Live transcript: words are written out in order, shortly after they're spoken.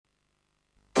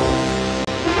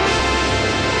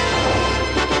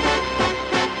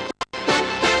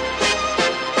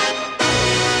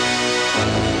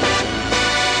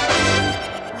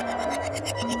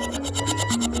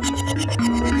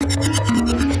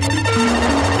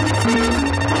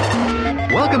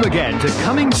Welcome again to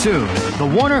Coming Soon,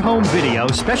 the Warner Home Video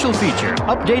special feature,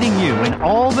 updating you in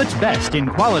all that's best in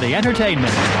quality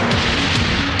entertainment.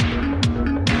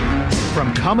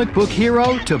 From comic book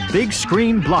hero to big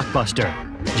screen blockbuster,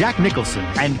 Jack Nicholson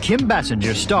and Kim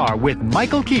Basinger star with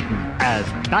Michael Keaton as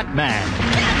Batman.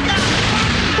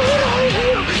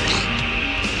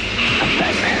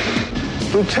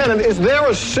 Batman. Lieutenant, is there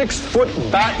a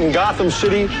 6-foot bat in Gotham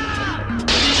City?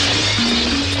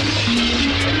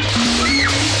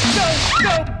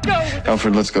 Go!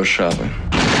 Alfred, let's go shopping.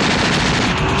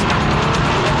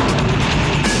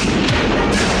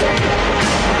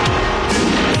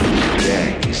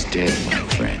 Jack is dead, my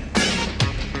friend.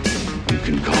 You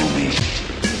can call me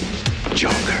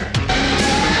Joker.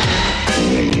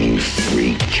 When you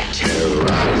freak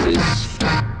terrorizes,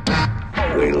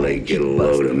 wait till they get a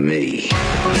load of me.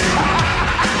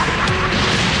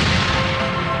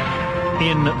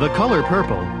 In The Color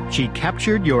Purple, she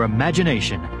captured your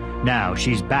imagination. Now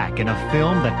she's back in a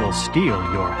film that will steal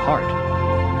your heart.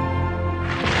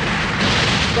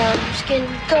 Dark-skinned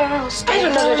girls. I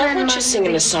don't know that I want you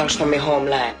singing the songs from your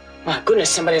homeland. My goodness,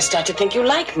 somebody will start to think you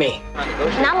like me.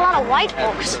 Not a lot of white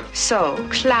folks. So,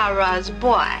 Clara's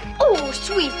boy. Oh,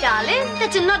 sweet darling.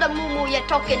 That's another moo-moo you're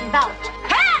talking about.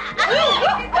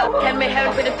 Let me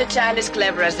help it if the child is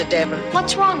clever as the devil.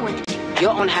 What's wrong with it? Your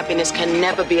own happiness can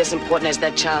never be as important as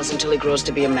that child's until he grows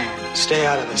to be a man. Stay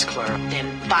out of this, Clara. Then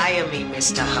fire me,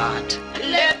 Mr. Hart.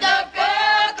 Let the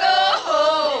girl go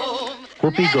home.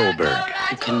 Whoopi Goldberg.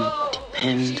 You can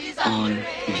depend on me.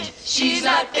 She's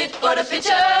not fit for the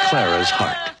picture. Clara's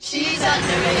heart. She's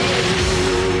underage.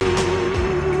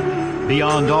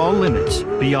 Beyond all limits,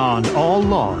 beyond all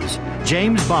laws,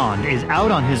 James Bond is out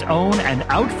on his own and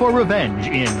out for revenge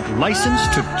in License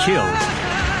to Kill.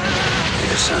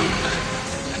 Make a sound,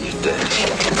 and you're dead.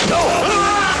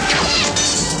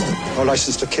 Our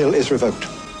license to kill is revoked.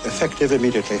 Effective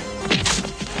immediately.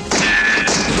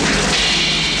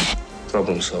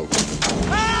 Problem solved.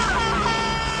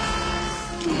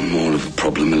 I'm more of a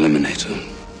problem eliminator.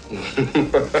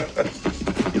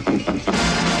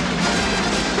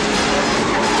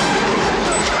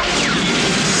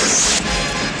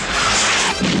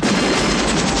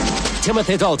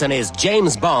 Timothy Dalton is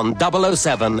James Bond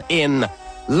 007 in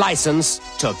License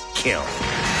to Kill.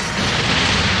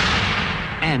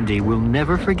 Andy will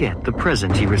never forget the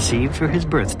present he received for his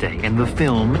birthday in the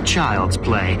film Child's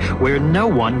Play, where no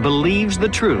one believes the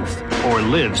truth or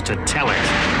lives to tell it.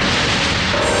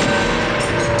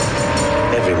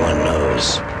 Everyone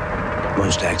knows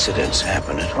most accidents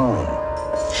happen at home.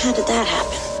 How did that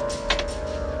happen?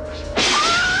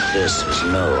 This is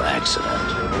no accident.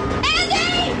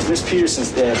 Miss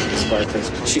Peterson's dead, Miss Barclay.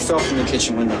 She fell from the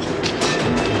kitchen window.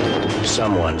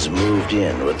 Someone's moved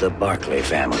in with the Barclay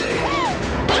family,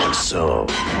 and so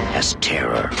has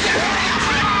terror.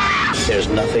 There's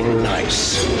nothing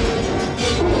nice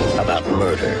about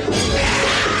murder.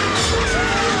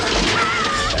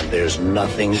 And there's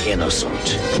nothing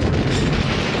innocent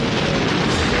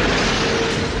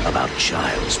about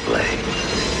child's play.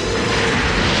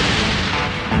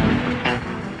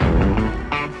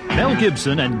 Mel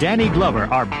Gibson and Danny Glover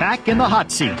are back in the hot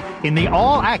seat in the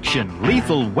all-action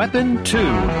Lethal Weapon 2. Oh,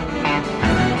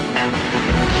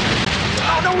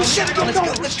 no, shit,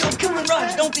 let's go, kill and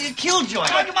run. Don't be a killjoy.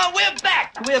 Come on, we're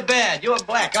back. We're bad. You're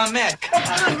black. I'm mad. Come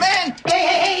on, man.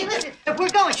 Hey, listen. If we're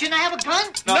going, shouldn't I have a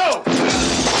gun? No.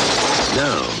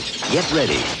 Now, get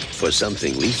ready for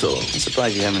something lethal. I'm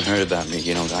surprised you haven't heard about me.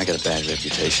 You know, I got a bad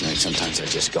reputation, and sometimes I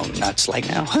just go nuts like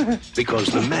now. Because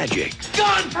the magic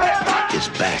Gun! is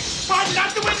back. Run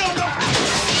out the window, no!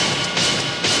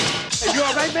 Hey, you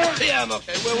all right, man? Yeah, I'm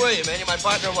okay. Where were you, man? You're my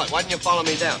partner or what? Why didn't you follow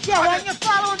me down? Yeah, why didn't you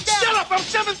follow him down? Shut up! I'm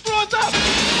 7 floors up!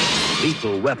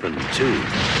 Lethal Weapon 2.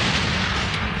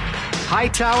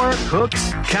 Hightower,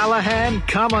 Hooks, Callahan,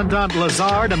 Commandant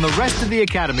Lazard, and the rest of the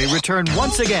Academy return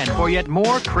once again for yet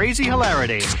more crazy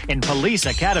hilarity in Police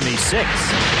Academy 6.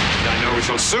 I know we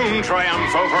shall soon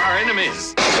triumph over our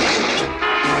enemies.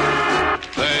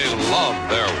 They love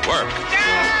their work.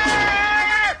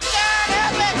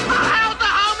 How's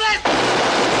the homeless?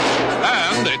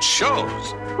 And it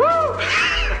shows.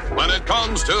 When it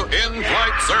comes to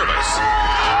in-flight service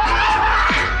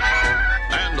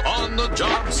and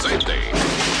on-the-job safety.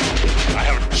 I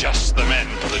have just the men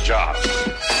for the job.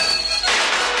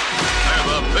 They're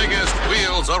the biggest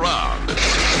wheels around.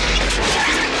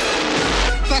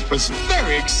 That was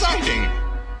very exciting,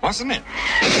 wasn't it?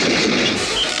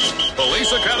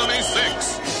 Police Academy 6,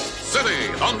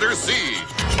 City Under Siege.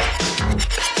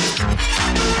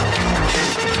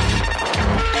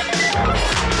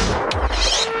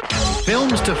 Film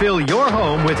films to fill your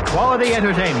home with quality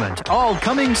entertainment. All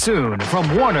coming soon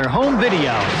from Warner Home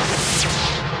Video.